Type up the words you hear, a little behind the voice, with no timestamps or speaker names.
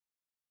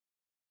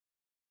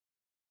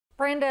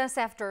Brandis,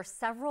 after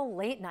several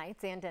late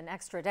nights and an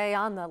extra day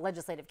on the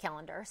legislative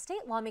calendar,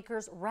 state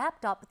lawmakers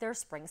wrapped up their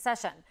spring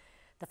session.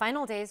 The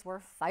final days were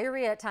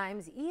fiery at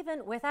times,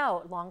 even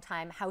without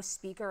longtime House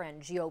Speaker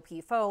and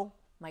GOP foe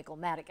Michael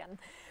Madigan.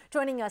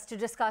 Joining us to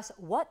discuss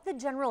what the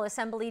General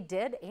Assembly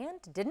did and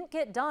didn't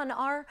get done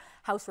are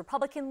House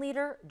Republican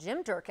leader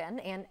Jim Durkin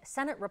and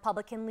Senate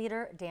Republican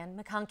leader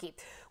Dan McConkey.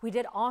 We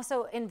did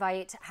also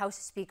invite House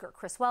Speaker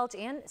Chris Welch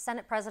and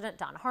Senate President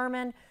Don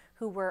Harmon,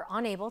 who were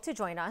unable to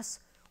join us.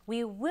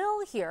 We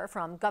will hear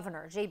from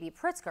Governor J.B.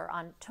 Pritzker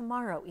on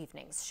tomorrow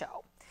evening's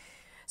show.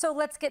 So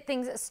let's get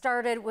things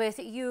started with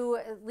you,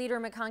 Leader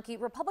McConkey.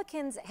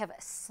 Republicans have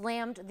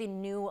slammed the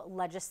new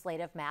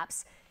legislative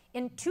maps.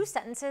 In 2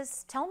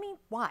 sentences, tell me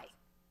why.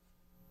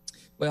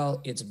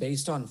 Well, it's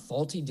based on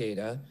faulty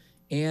data,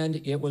 and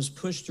it was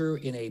pushed through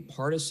in a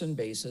partisan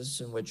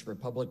basis in which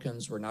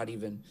Republicans were not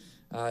even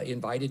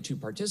invited to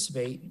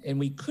participate. And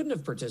we couldn't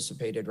have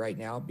participated right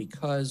now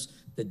because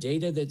the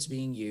data that's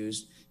being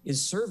used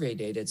is survey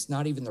data. It's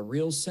not even the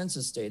real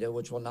census data,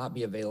 which will not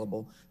be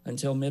available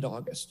until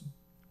mid-August.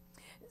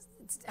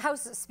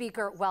 House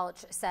Speaker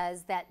Welch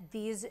says that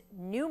these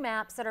new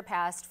maps that are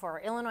passed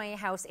for Illinois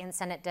House and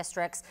Senate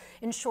districts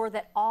ensure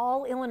that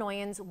all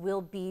Illinoisans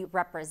will be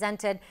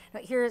represented.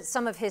 Now, here's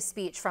some of his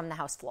speech from the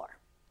House floor.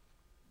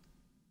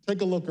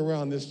 Take a look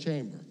around this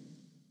chamber.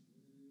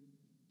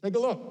 Take a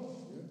look.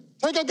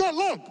 Take a good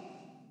look.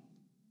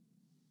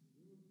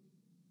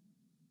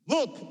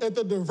 Look at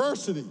the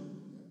diversity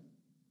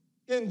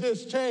in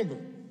this chamber.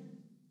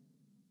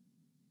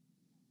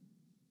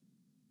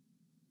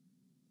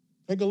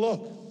 Take a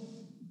look.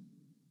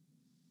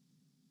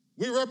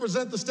 We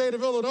represent the state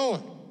of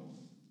Illinois.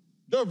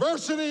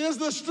 Diversity is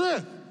the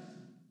strength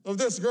of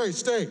this great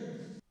state.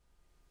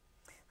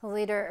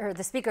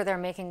 The speaker there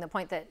making the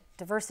point that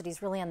diversity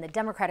is really on the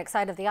Democratic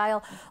side of the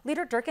aisle.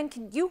 Leader Durkin,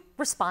 can you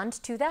respond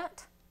to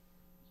that?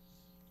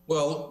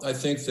 Well, I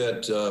think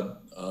that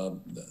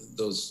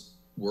those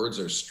words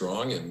are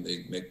strong and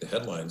they make the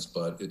headlines,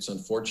 but it's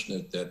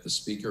unfortunate that the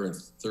speaker and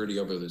 30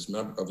 of his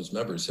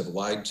members have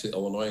lied to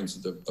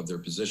Illinoisans of their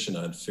position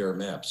on fair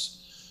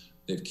maps.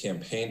 They've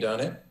campaigned on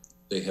it.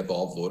 They have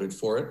all voted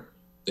for it.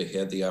 They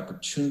had the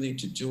opportunity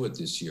to do it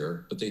this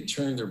year, but they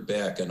turned their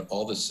back on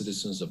all the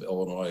citizens of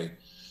Illinois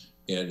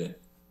and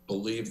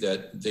believe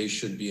that they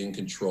should be in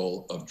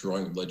control of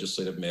drawing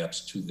legislative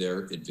maps to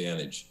their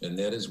advantage. And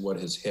that is what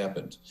has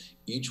happened.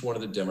 Each one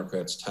of the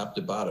Democrats, top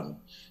to bottom,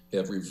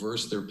 have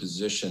reversed their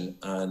position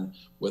on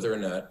whether or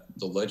not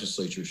the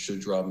legislature should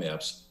draw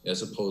maps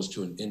as opposed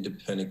to an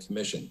independent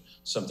commission,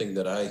 something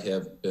that I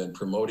have been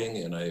promoting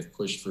and I have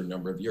pushed for a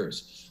number of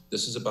years.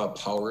 This is about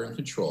power and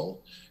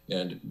control.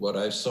 And what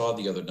I saw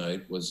the other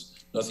night was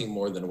nothing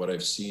more than what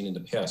I've seen in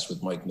the past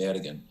with Mike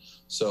Madigan.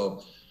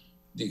 So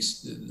the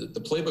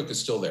playbook is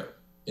still there.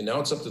 And now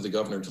it's up to the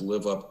governor to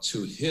live up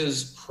to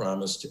his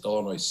promise to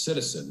Illinois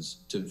citizens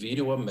to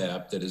veto a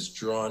map that is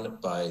drawn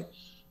by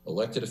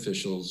elected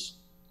officials,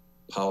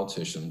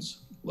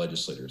 politicians,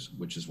 legislators,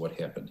 which is what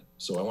happened.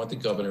 So I want the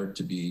governor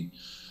to be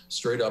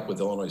straight up with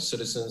Illinois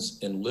citizens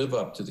and live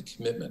up to the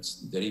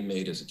commitments that he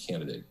made as a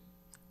candidate.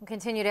 We'll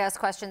continue to ask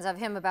questions of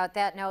him about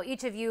that. Now,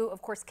 each of you,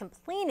 of course,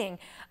 complaining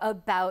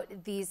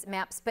about these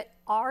maps, but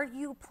are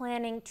you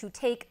planning to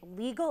take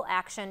legal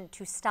action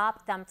to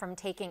stop them from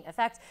taking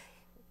effect?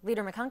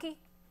 Leader McConkey?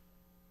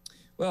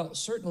 Well,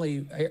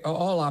 certainly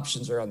all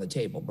options are on the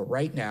table, but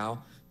right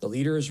now, the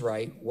leader is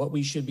right. What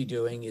we should be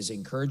doing is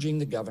encouraging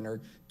the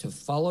governor to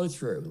follow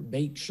through,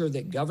 make sure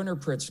that Governor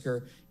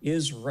Pritzker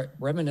is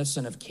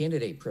reminiscent of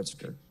candidate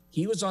Pritzker.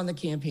 He was on the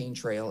campaign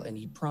trail and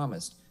he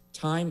promised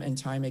time and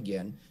time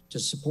again to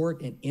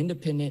support an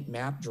independent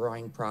map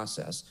drawing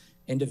process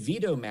and to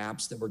veto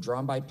maps that were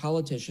drawn by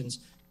politicians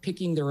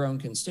picking their own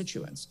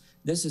constituents.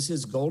 This is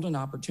his golden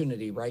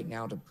opportunity right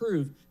now to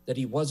prove that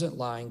he wasn't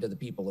lying to the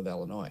people of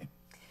Illinois.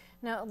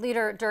 Now,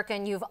 Leader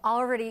Durkin, you've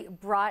already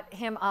brought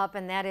him up,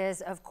 and that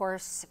is, of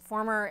course,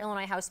 former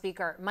Illinois House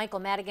Speaker Michael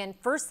Madigan.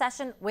 First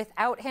session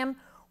without him.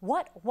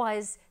 What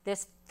was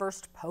this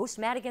first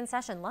post-Madigan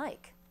session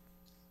like?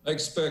 I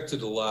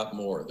expected a lot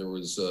more. There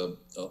was a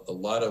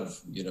lot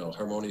of,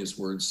 harmonious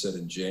words said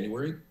in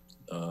January.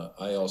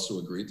 I also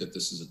agreed that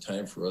this is a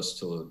time for us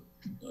to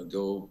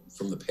go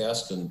from the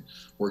past and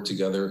work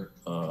together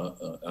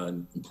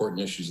on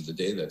important issues of the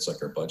day. That's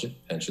like our budget,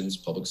 pensions,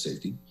 public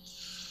safety.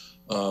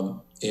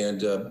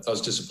 And I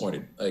was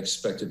disappointed. I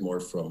expected more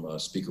from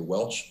Speaker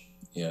Welch,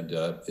 and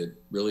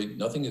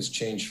nothing has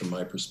changed from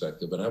my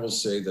perspective. And I will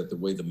say that the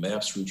way the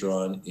maps were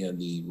drawn and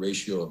the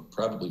ratio of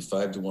probably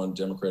 5-to-1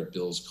 Democrat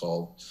bills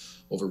called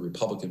over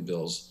Republican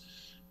bills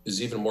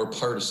is even more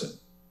partisan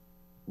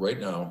right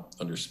now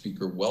under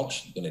Speaker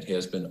Welch than it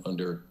has been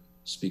under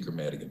Speaker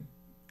Madigan.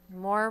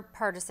 More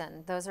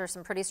partisan. Those are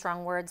some pretty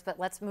strong words, but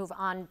let's move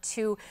on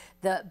to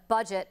the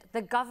budget.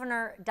 The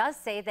governor does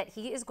say that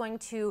he is going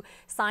to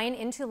sign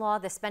into law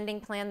the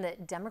spending plan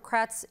that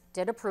Democrats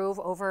did approve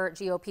over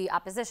GOP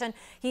opposition.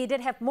 He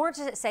did have more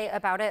to say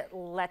about it.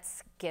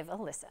 Let's give a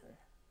listen.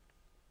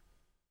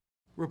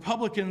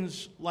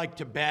 Republicans like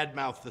to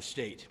badmouth the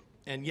state.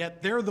 And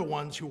yet they're the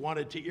ones who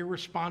wanted to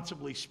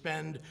irresponsibly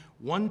spend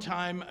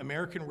one-time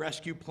American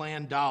Rescue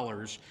Plan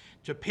dollars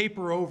to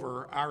paper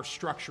over our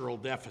structural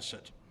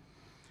deficit.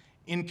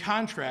 In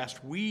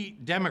contrast, we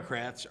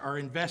Democrats are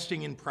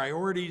investing in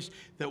priorities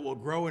that will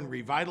grow and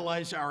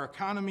revitalize our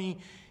economy,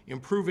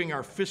 improving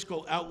our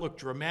fiscal outlook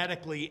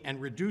dramatically,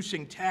 and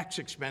reducing tax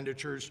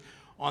expenditures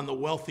on the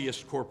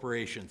wealthiest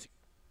corporations.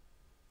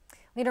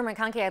 Leader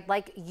McConkey, I'd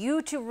like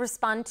you to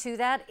respond to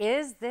that.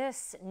 Is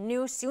this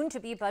new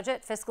soon-to-be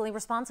budget fiscally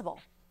responsible?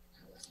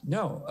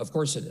 No, of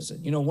course it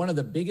isn't. You know, one of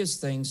the biggest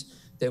things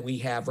that we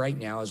have right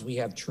now is we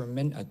have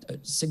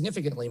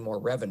significantly more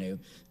revenue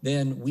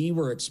than we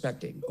were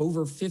expecting,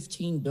 over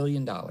 $15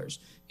 billion.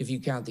 If you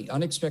count the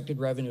unexpected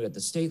revenue at the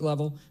state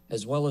level,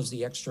 as well as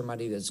the extra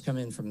money that's come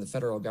in from the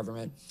federal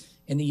government.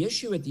 And the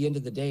issue at the end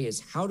of the day is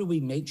how do we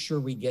make sure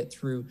we get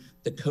through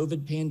the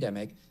COVID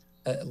pandemic?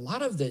 A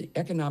lot of the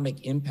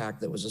economic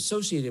impact that was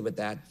associated with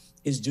that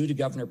is due to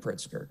Governor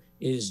Pritzker,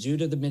 is due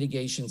to the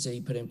mitigations that he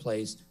put in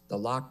place, the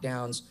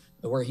lockdowns,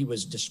 where he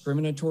was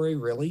discriminatory,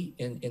 really,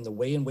 in the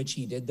way in which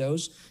he did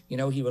those. You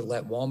know, he would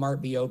let Walmart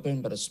be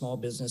open, but a small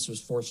business was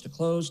forced to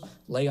close,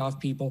 lay off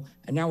people.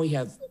 And now we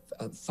have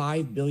a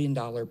 $5 billion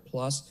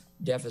plus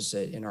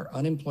deficit in our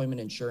unemployment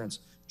insurance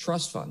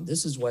trust fund.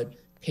 This is what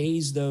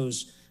pays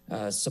those,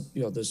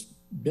 those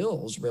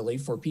bills, really,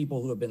 for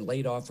people who have been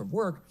laid off of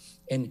work.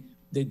 And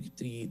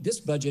this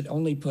budget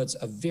only puts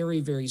a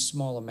very, very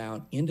small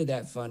amount into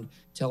that fund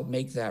to help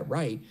make that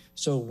right.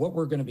 So what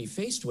we're going to be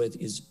faced with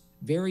is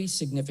very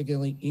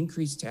significantly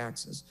increased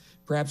taxes,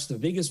 perhaps the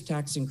biggest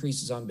tax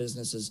increases on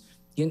businesses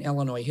in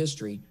Illinois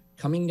history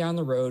coming down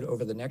the road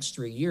over the next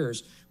 3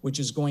 years, which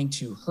is going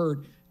to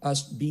hurt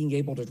us being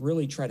able to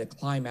really try to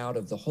climb out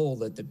of the hole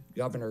that the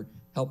governor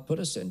helped put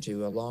us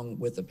into along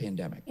with the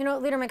pandemic. You know,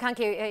 Leader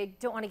McConkey, I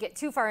don't want to get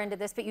too far into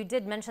this, but you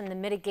did mention the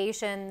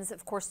mitigations,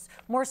 of course,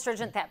 more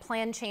stringent, that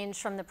plan change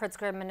from the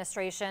Pritzker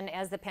administration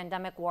as the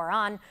pandemic wore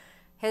on.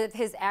 Have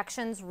his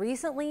actions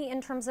recently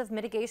in terms of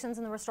mitigations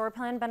in the Restore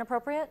Plan been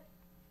appropriate?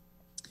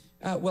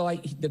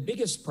 The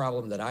biggest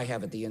problem that I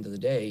have at the end of the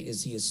day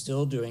is he is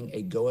still doing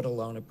a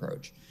go-it-alone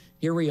approach.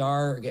 Here we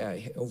are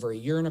over a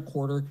year and a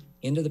quarter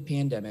into the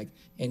pandemic,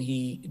 and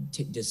he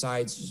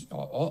decides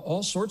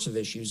all sorts of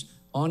issues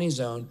on his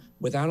own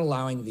without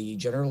allowing the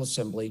General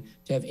Assembly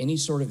to have any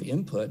sort of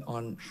input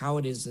on how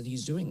it is that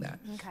he's doing that.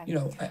 Okay. You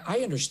know, I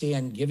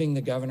understand giving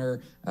the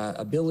governor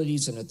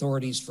abilities and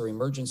authorities for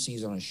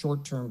emergencies on a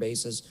short-term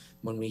basis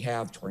when we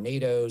have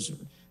tornadoes or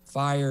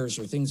fires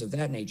or things of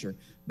that nature.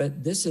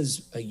 But this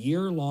is a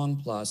year-long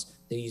plus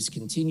that he's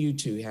continued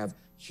to have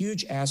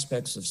huge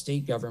aspects of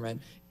state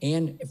government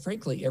and,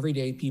 frankly,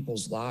 everyday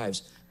people's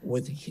lives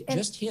with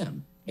just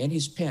him and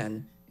his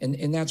pen.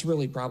 And that's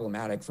really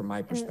problematic from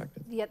my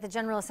perspective. Yet the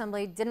General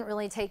Assembly didn't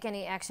really take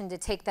any action to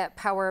take that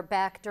power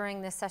back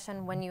during this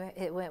session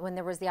when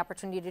there was the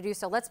opportunity to do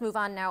so. Let's move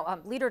on now.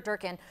 Leader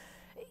Durkin,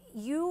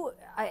 you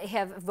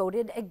have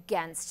voted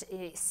against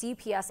a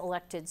CPS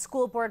elected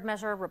school board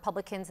measure.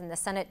 Republicans in the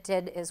Senate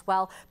did as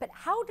well. But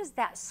how does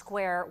that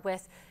square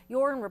with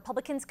your and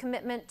Republicans'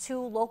 commitment to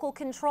local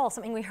control,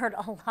 something we heard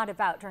a lot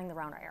about during the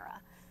Rauner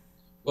era?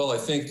 Well, I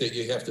think that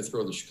you have to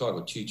throw the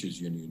Chicago Teachers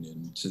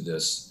Union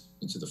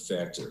into the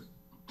factor.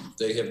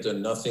 They have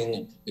done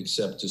nothing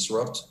except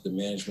disrupt the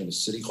management of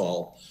City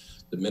Hall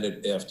the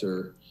minute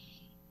after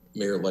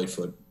Mayor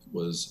Lightfoot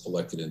was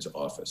elected into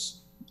office.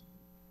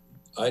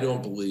 I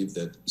don't believe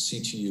that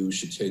CTU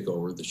should take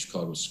over the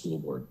Chicago School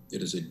Board.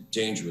 It is a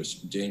dangerous,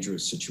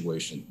 dangerous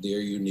situation. They are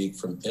unique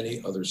from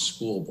any other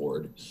school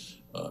board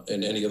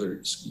and any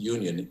other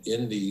union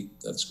in the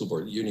school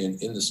board union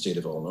in the state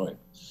of Illinois.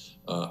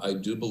 I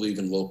do believe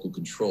in local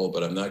control,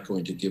 but I'm not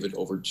going to give it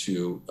over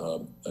to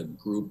a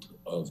group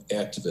of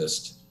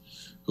activists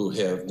who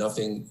have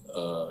nothing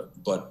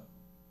but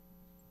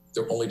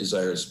their only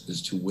desire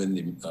is to win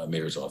the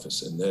mayor's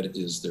office, and that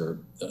is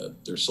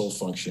their sole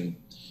function.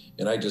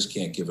 And I just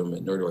can't give them,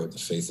 nor do I have the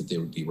faith that they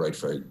would be right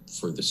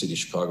for the city of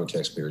Chicago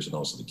taxpayers and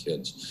also the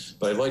kids.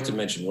 But I'd like to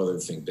mention one other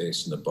thing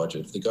based on the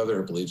budget. If the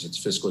governor believes it's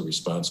fiscally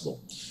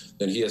responsible,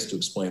 then he has to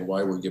explain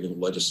why we're giving the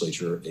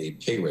legislature a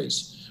pay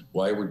raise,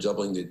 why we're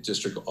doubling the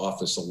district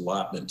office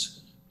allotment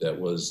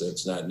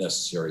that's not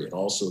necessary, and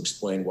also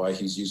explain why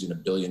he's using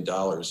 $1 billion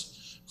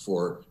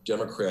for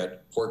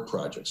Democrat pork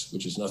projects,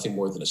 which is nothing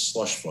more than a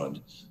slush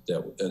fund,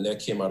 and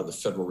that came out of the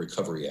Federal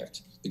Recovery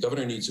Act. The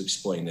governor needs to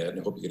explain that, and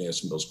I hope you can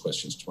ask him those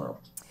questions tomorrow.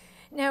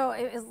 Now,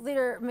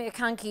 Leader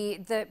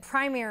McConkey, the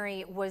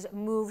primary was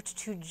moved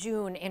to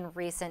June in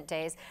recent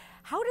days.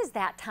 How does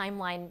that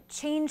timeline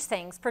change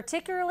things,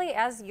 particularly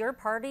as your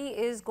party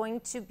is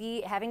going to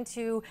be having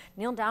to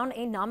nail down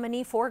a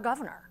nominee for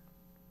governor?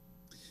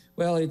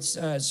 Well, it's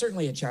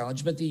certainly a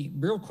challenge, but the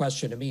real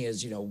question to me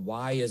is,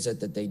 why is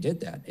it that they did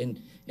that? And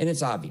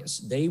it's obvious.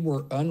 They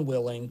were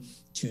unwilling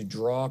to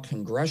draw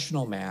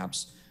congressional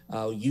maps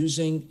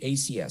using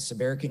ACS,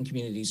 American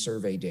Community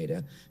Survey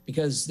data,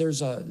 because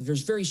there's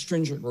very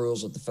stringent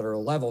rules at the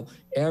federal level.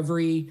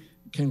 Every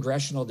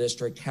congressional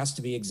district has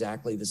to be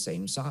exactly the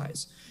same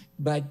size.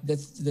 But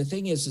the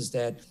thing is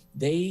that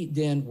they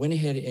then went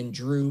ahead and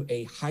drew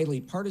a highly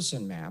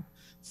partisan map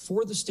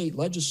for the state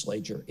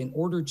legislature in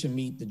order to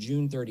meet the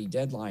June 30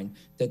 deadline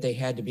that they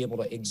had to be able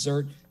to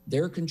exert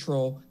their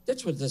control.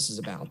 That's what this is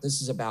about.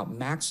 This is about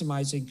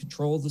maximizing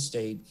control of the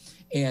state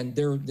and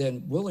their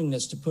then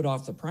willingness to put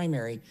off the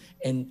primary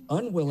and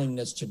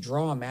unwillingness to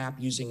draw a map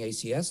using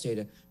ACS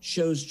data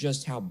shows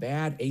just how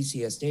bad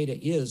ACS data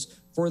is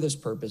for this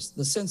purpose.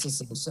 The census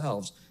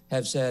themselves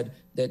have said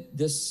that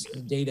this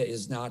data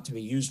is not to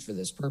be used for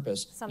this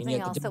purpose. Something and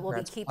yet else the that will be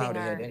Democrats keeping plowed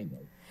our... ahead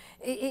anyway.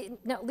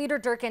 No, Leader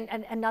Durkin,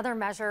 another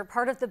measure,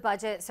 part of the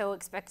budget, so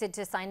expected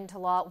to sign into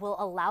law, will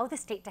allow the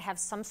state to have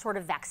some sort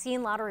of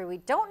vaccine lottery. We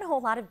don't know a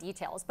lot of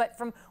details, but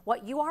from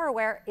what you are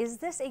aware, is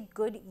this a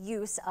good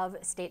use of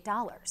state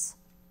dollars?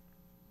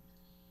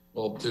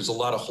 Well, there's a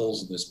lot of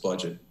holes in this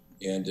budget,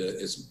 and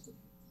it's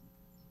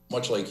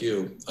much like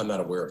you, I'm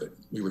not aware of it.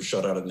 We were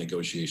shut out of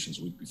negotiations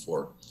a week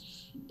before,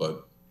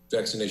 but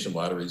vaccination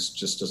lotteries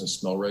just doesn't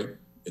smell right.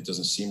 It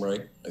doesn't seem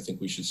right. I think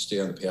we should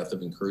stay on the path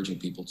of encouraging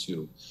people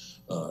to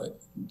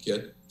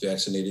get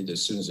vaccinated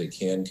as soon as they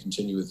can,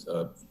 continue with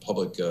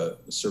public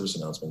service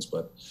announcements.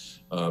 But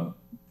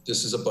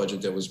this is a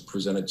budget that was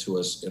presented to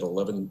us at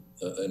 11,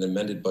 an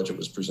amended budget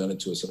was presented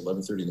to us at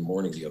 11:30 in the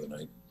morning the other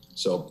night.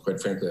 So quite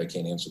frankly, I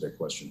can't answer that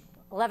question.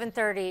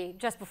 11:30,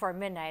 just before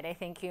midnight, I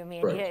think you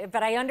mean. Right.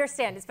 But I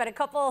understand. It's been a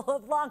couple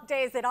of long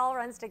days. It all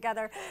runs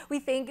together. We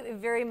thank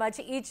very much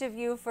each of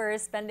you for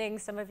spending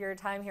some of your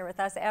time here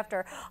with us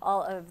after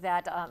all of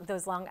that,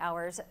 those long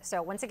hours.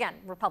 So once again,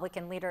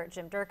 Republican leader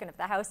Jim Durkin of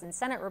the House and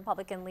Senate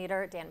Republican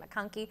leader Dan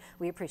McConkey,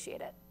 we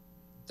appreciate it.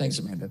 Thanks,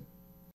 Amanda.